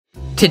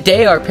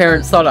Today our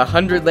parents thought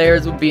 100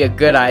 layers would be a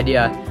good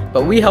idea,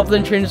 but we helped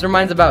them change their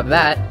minds about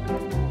that.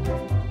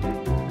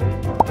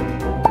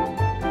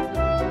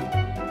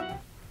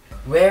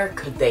 Where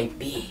could they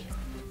be?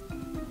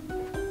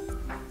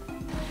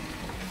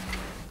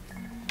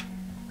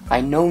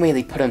 I know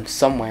Maylee put them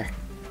somewhere.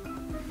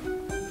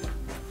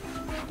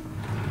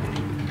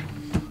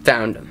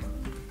 Found them.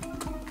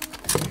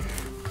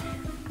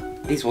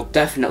 These will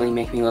definitely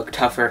make me look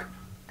tougher.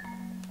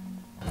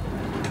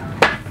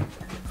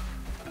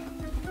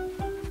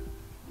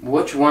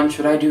 Which one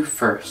should I do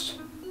first?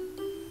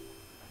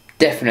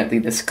 Definitely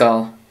the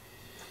skull.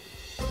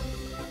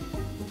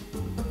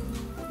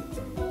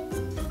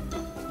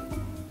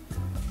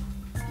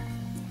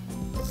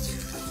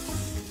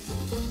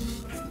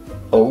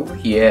 Oh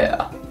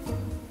yeah.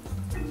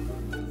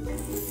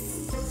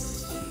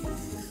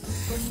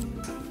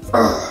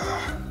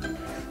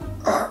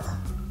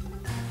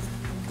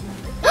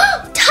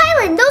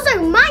 Tylen, those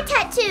are my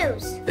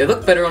tattoos! They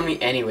look better on me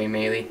anyway,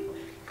 Maylee.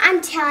 I'm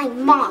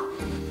telling Mom.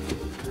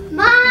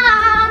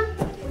 Mom!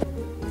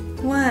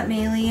 What,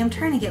 Maylee? I'm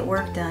trying to get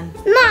work done.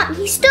 Mom,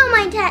 he stole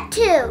my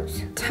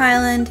tattoos.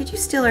 Tylen, did you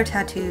steal our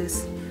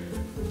tattoos?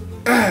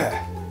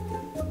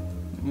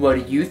 What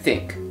do you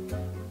think?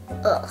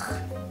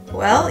 Ugh.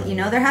 Well, you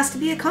know there has to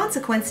be a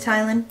consequence,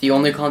 Tylen. The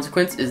only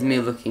consequence is me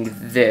looking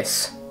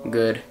this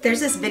good.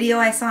 There's this video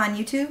I saw on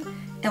YouTube,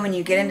 and when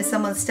you get into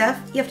someone's stuff,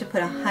 you have to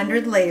put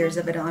 100 layers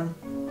of it on.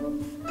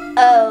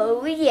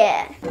 Oh,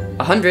 yeah.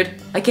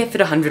 100? I can't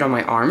fit 100 on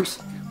my arms.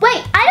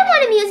 Wait, I don't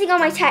want him using all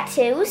my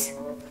tattoos.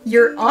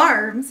 Your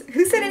arms?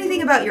 Who said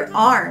anything about your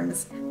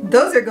arms?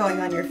 Those are going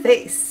on your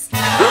face.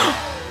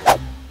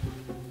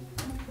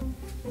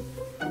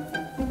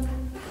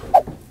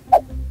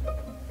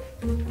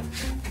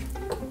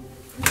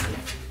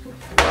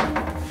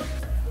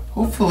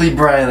 Hopefully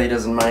Briley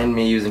doesn't mind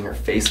me using her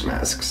face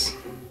masks.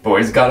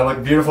 Boys gotta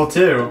look beautiful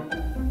too.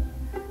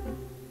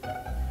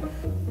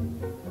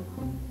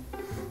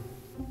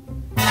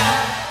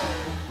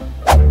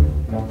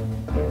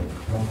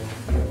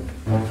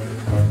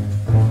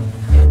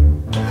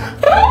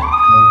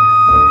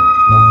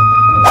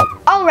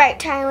 Alright,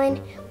 Tylen,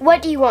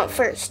 what do you want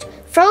first?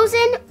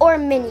 Frozen or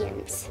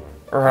Minions?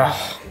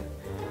 Ugh.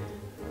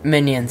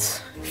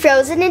 Minions.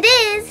 Frozen it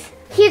is.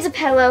 Here's a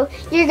pillow.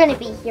 You're gonna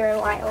be here a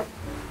while.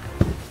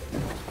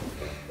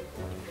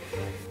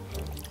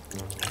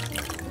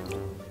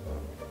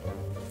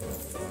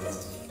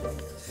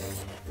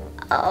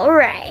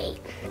 Alright.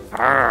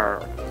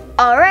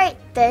 Alright,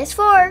 there's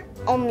 4.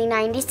 Only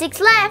 96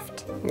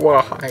 left.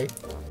 Why?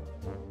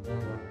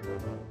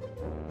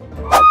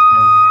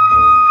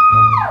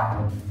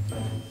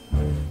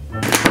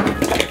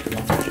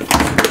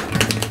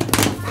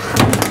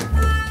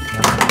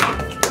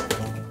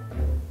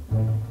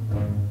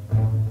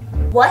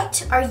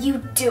 What are you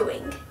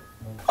doing?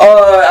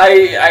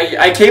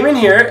 I came in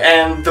here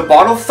and the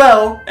bottle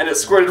fell and it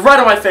squirted right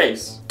on my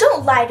face.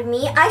 Don't lie to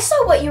me. I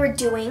saw what you were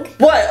doing.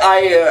 What?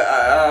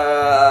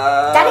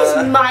 That is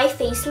my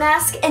face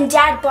mask and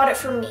Dad bought it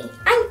for me.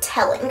 I'm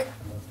telling.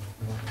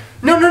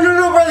 No,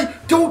 Riley,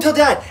 don't tell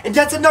Dad. And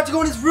Dad said not to go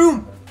in his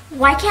room.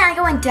 Why can't I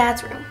go in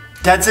Dad's room?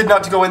 Dad said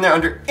not to go in there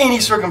under any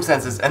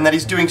circumstances and that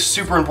he's doing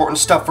super important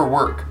stuff for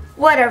work.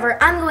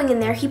 Whatever, I'm going in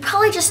there. He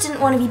probably just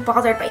didn't want to be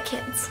bothered by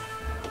kids.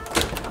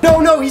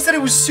 No, he said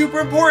it was super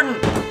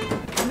important.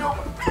 No.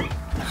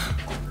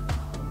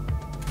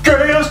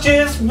 Girls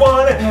just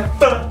wanna have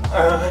fun.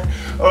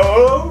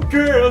 Oh,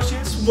 girls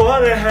just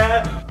wanna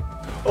have.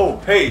 Oh,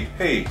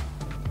 hey.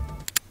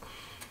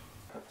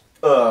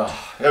 I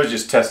was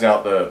just testing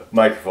out the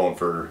microphone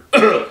for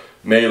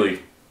Maylee.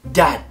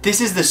 Dad,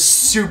 this is the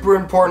super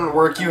important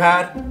work you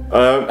had?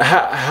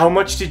 How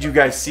much did you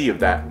guys see of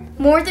that?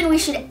 More than we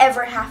should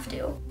ever have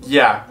to.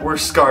 Yeah, we're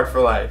scarred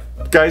for life.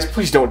 Guys,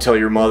 please don't tell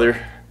your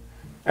mother.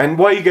 And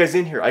why are you guys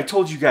in here? I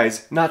told you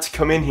guys not to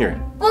come in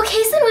here. Well,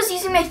 Kason was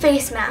using my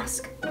face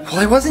mask. Well,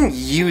 I wasn't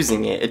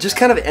using it. It just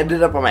kind of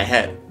ended up on my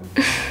head.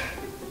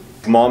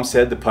 Mom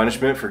said the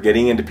punishment for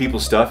getting into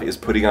people's stuff is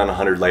putting on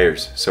 100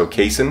 layers. So,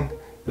 Kason,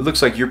 it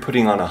looks like you're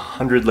putting on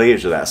 100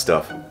 layers of that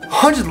stuff.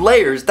 100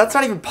 layers? That's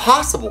not even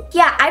possible.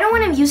 Yeah, I don't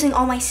want him using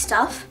all my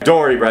stuff. Don't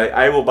worry, Bradley.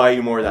 I will buy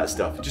you more of that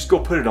stuff. Just go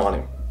put it on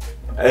him.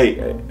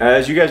 Hey,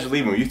 as you guys are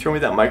leaving, will you throw me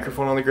that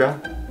microphone on the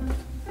ground?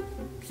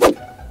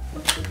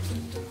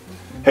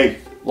 Hey,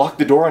 lock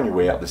the door on your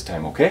way out this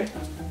time, okay?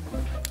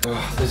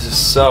 Oh, this is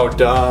so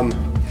dumb.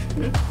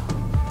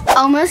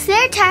 Almost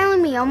there,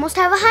 Tylen. We almost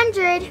have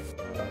 100.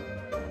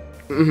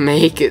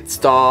 Make it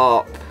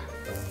stop.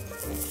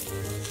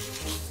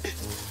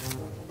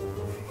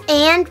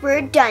 And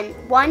we're done.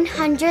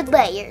 100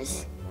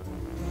 layers.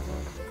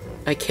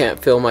 I can't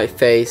feel my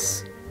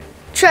face.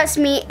 Trust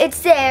me,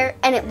 it's there,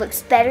 and it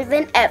looks better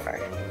than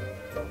ever.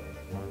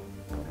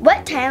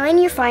 What,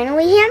 Tylen? You're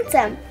finally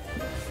handsome.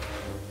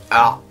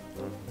 Oh.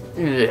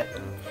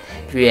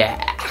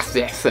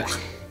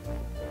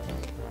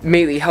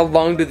 Maylee, how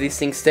long do these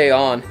things stay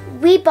on?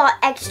 We bought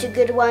extra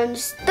good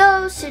ones.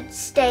 Those should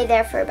stay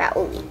there for about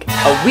a week.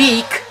 A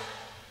week?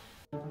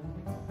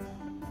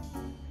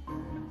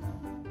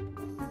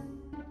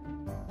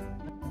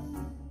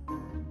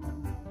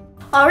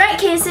 All right,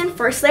 Kason,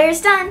 first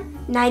layer's done.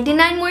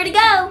 99 more to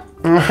go.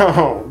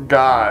 Oh,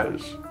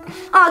 gosh.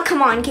 Oh,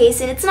 come on,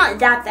 Kason, it's not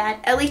that bad.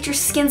 At least your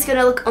skin's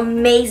gonna look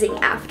amazing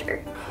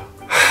after.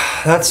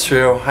 That's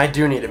true. I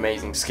do need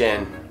amazing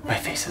skin. My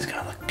face is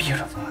gonna look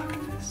beautiful after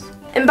this.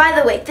 And by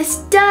the way, this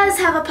does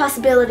have a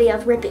possibility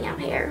of ripping out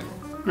hair.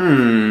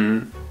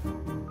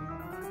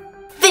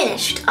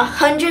 Finished,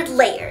 100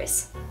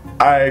 layers.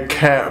 I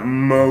can't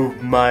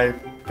move my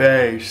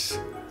face.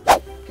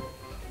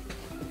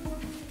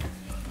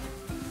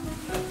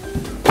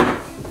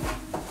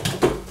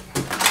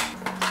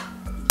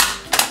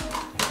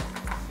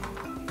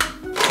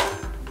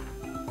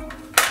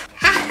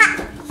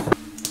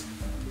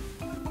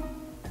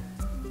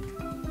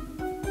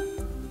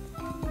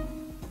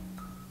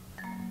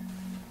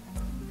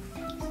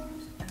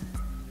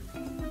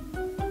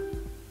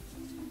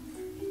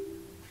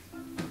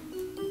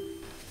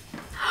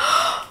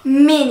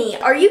 Minnie,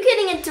 are you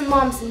getting into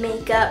Mom's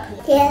makeup?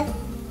 Yes.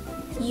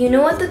 You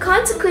know what the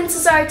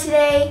consequences are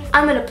today.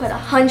 I'm gonna put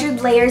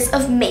 100 layers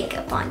of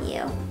makeup on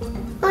you.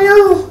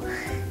 Oh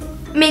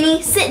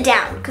Minnie, sit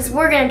down, because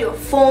we're gonna do a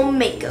full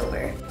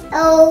makeover.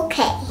 no.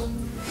 Okay.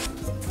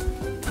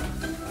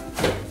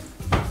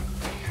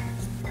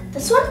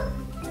 This one?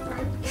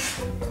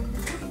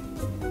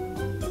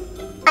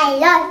 I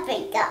love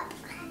makeup.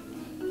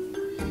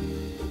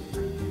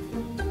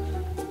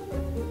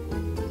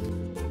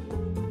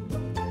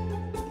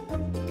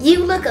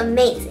 You look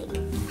amazing.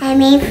 I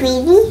mean,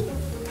 pretty.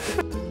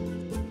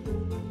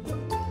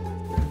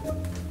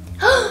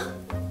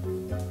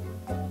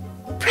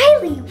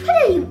 Riley, what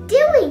are you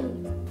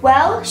doing?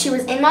 Well, she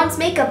was in Mom's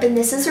makeup and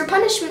this is her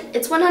punishment.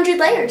 It's 100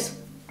 layers.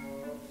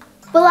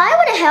 Well, I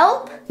want to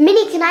help.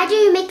 Minnie, can I do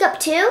your makeup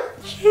too?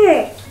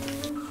 Sure.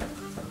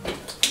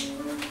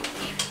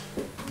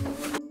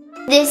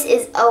 This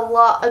is a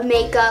lot of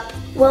makeup.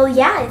 Well,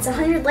 yeah, it's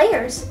 100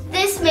 layers.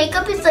 This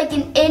makeup is like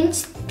an inch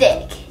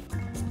thick.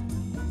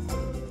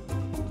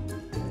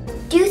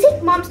 Do you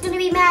think Mom's gonna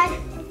be mad?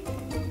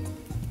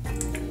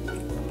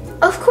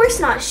 Of course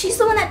not. She's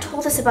the one that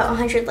told us about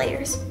 100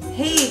 layers.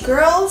 Hey,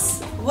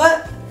 girls.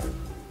 What?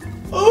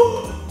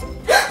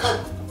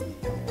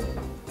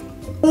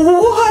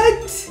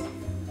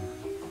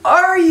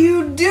 What are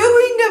you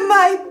doing to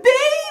my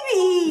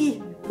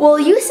baby? Well,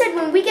 you said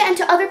when we get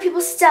into other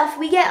people's stuff,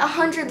 we get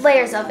 100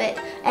 layers of it.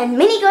 And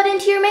Minnie got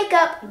into your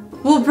makeup.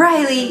 Well,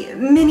 Briley,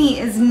 Minnie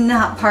is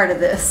not part of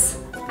this.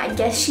 I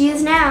guess she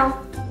is now.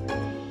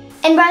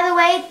 And by the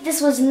way, this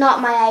was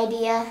not my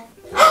idea.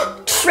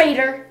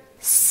 Traitor.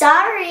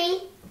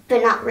 Sorry,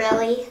 but not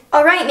really.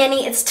 All right,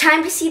 Minnie, it's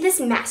time to see this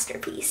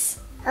masterpiece.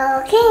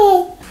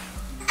 Okay.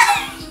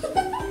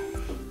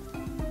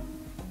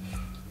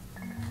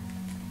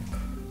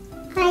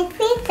 My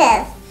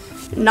princess.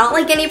 Not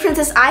like any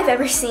princess I've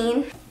ever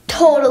seen.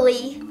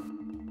 Totally.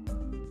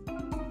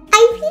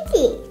 I'm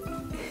pretty.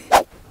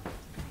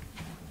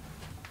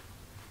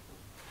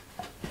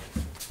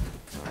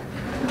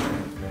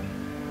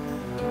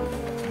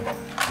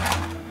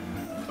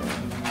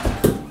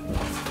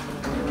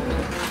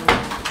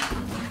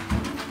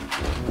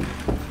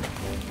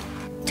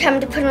 Time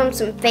to put on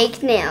some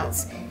fake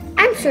nails.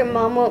 I'm sure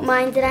Mom won't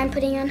mind that I'm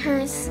putting on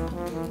hers.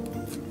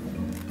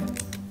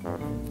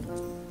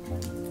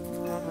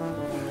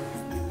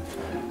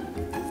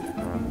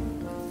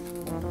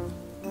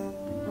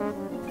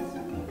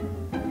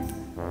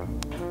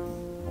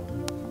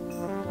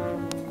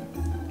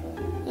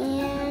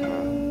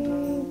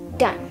 And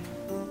done.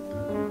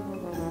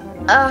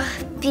 Oh,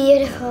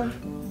 beautiful.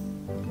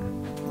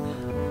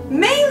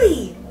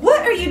 Maylee,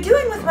 what are you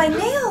doing with my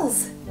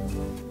nails?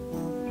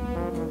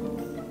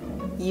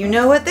 You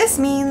know what this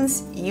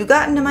means. You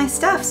got into my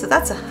stuff, so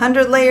that's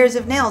 100 layers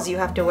of nails you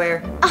have to wear.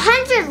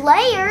 100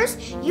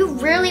 layers? You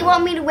really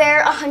want me to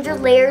wear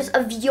 100 layers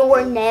of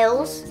your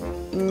nails?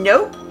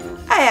 Nope.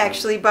 I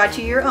actually bought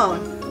you your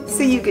own,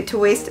 so you get to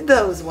waste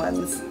those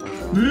ones.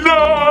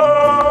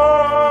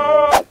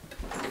 No!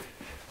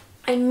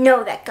 I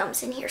know that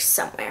gum's in here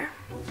somewhere.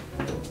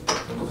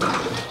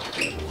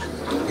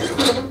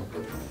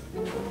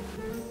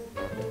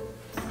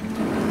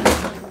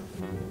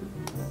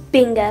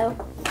 Bingo.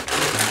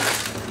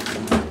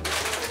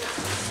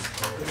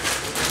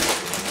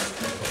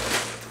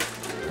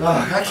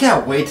 Ugh, I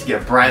can't wait to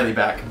get Briley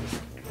back.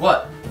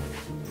 What?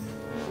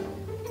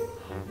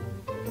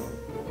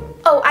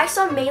 Oh, I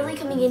saw Maylee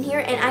coming in here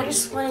and I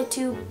just wanted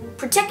to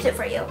protect it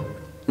for you.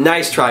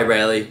 Nice try,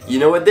 Riley. You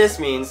know what this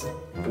means?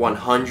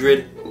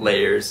 100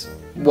 layers.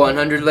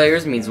 100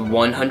 layers means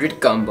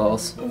 100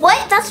 gumballs.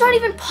 What? That's not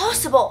even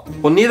possible.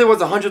 Well, neither was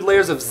 100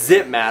 layers of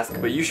zip mask,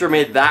 but you sure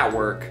made that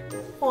work.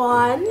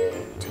 1,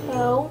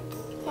 2,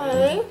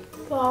 3,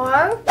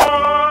 4.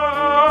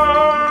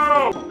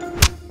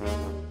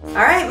 All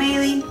right,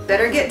 Maylee,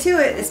 better get to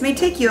it. This may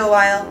take you a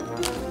while.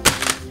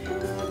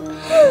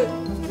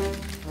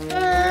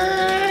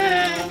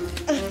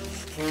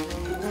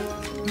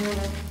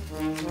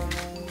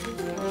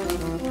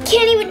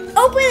 Can't even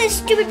open this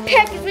stupid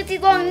package with these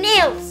long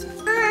nails.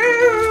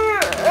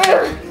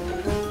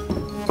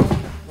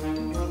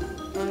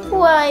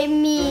 Why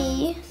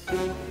me?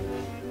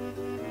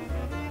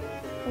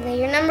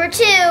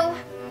 2.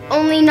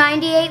 Only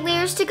 98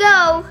 layers to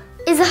go.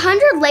 Is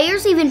 100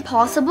 layers even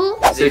possible?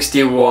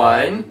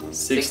 61,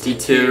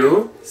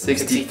 62,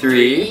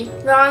 63.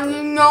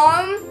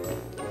 99.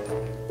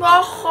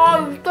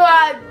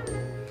 Dad.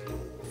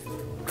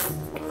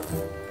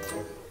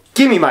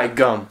 Give me my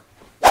gum.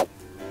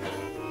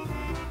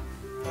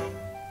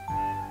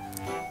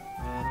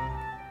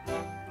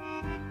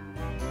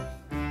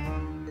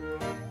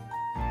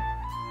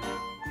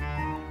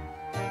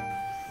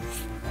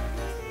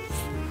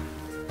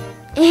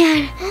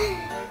 And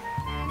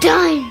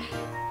done.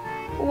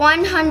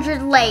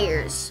 100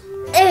 layers.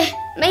 Ugh,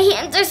 my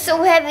hands are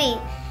so heavy.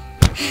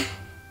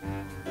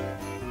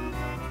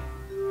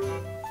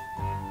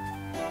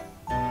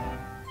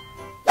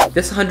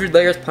 This 100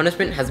 layers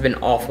punishment has been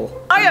awful.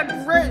 I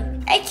agree.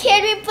 I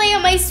can't even play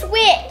on my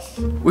Switch.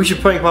 We should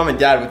prank Mom and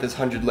Dad with this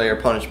 100-layer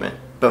punishment.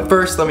 But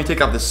first, let me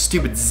take off this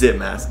stupid zip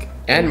mask.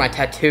 And my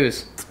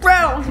tattoos.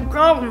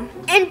 Gum.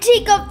 And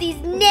take off these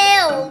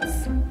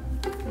nails.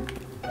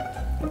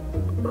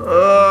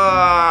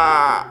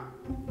 Oh,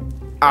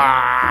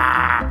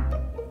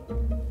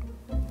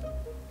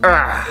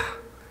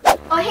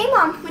 hey,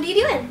 Mom. What are you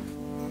doing?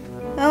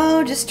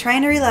 Oh, just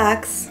trying to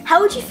relax.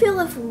 How would you feel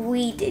if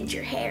we did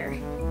your hair?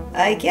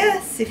 I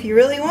guess, if you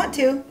really want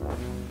to.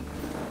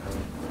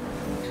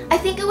 I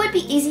think it would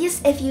be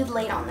easiest if you'd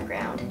laid on the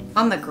ground.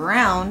 On the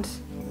ground?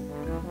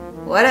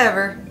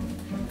 Whatever.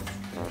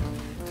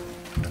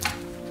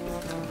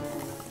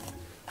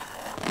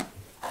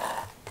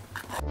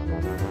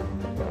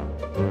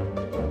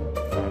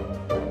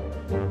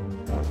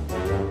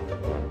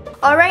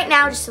 All right,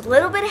 now just a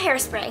little bit of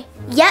hairspray.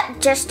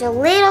 Yep, just a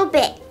little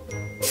bit.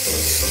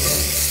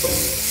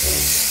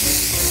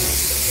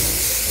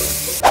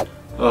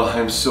 Oh,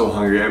 I'm so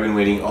hungry. I've been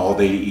waiting all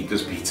day to eat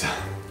this pizza.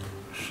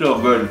 So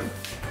good.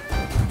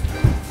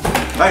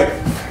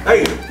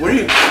 Hey, what are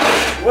you,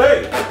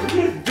 wait, what are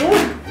you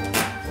doing?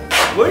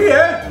 What are you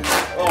at?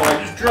 Oh,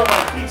 I just dropped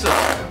my pizza.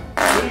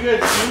 What are you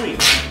guys doing?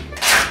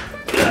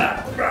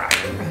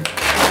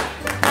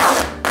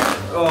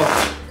 Oh.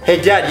 Hey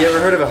Dad, you ever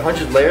heard of a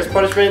 100 layers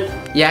punishment?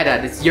 Yeah,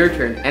 Dad, it's your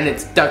turn, and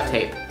it's duct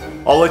tape.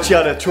 I'll let you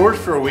out of chores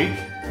for a week.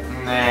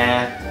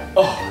 Nah.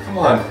 Oh, come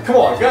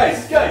on,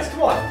 guys,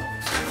 come on.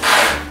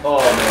 Oh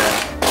man.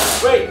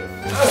 Wait.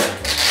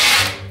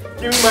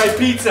 Give me my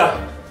pizza.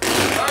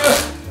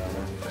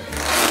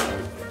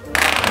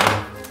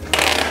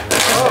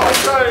 Oh, I'm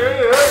trying to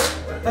eat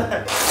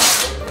it.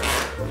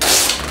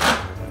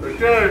 We're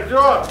trying to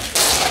drop.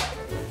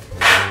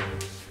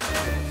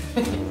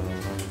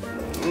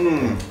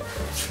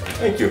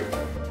 Thank you.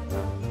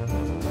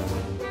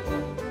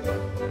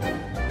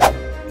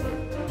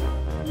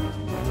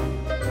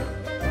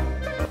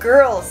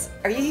 Girls,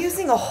 are you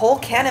using a whole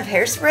can of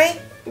hairspray?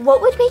 What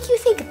would make you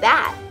think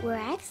that? We're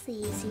actually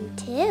using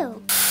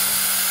 2.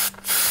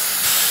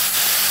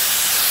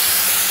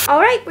 All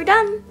right, we're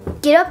done.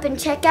 Get up and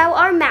check out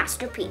our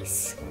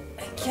masterpiece.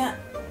 I can't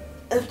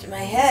lift my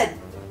head.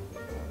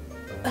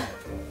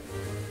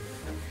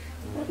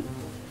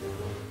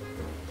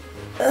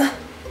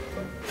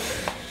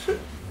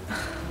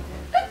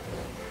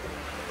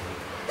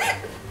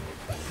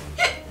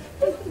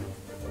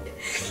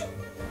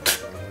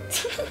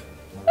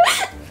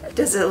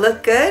 Does it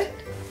look good?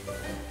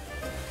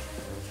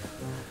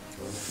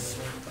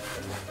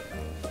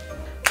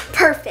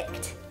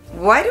 Perfect.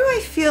 Why do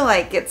I feel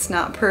like it's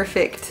not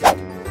perfect?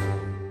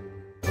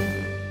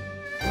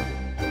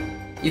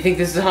 You think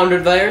this is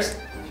 100 layers?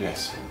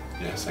 Yes,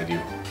 I do.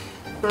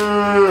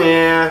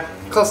 Yeah,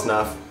 close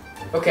enough.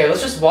 Okay,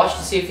 let's just watch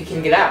to see if you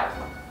can get out.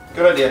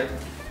 Good idea.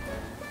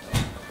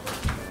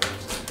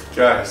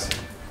 Guys.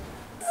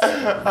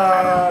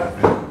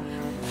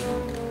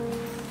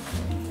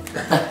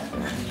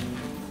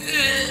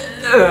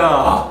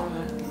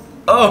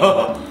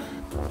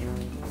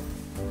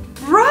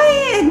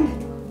 Brian!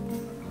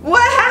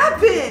 What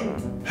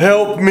happened?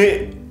 Help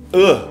me.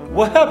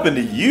 What happened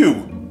to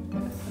you?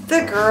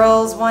 The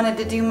girls wanted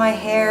to do my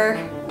hair.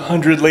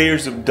 100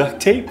 layers of duct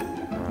tape?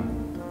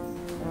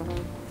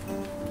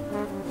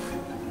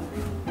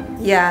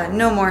 Yeah,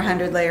 no more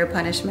 100-layer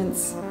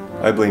punishments.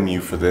 I blame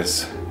you for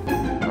this.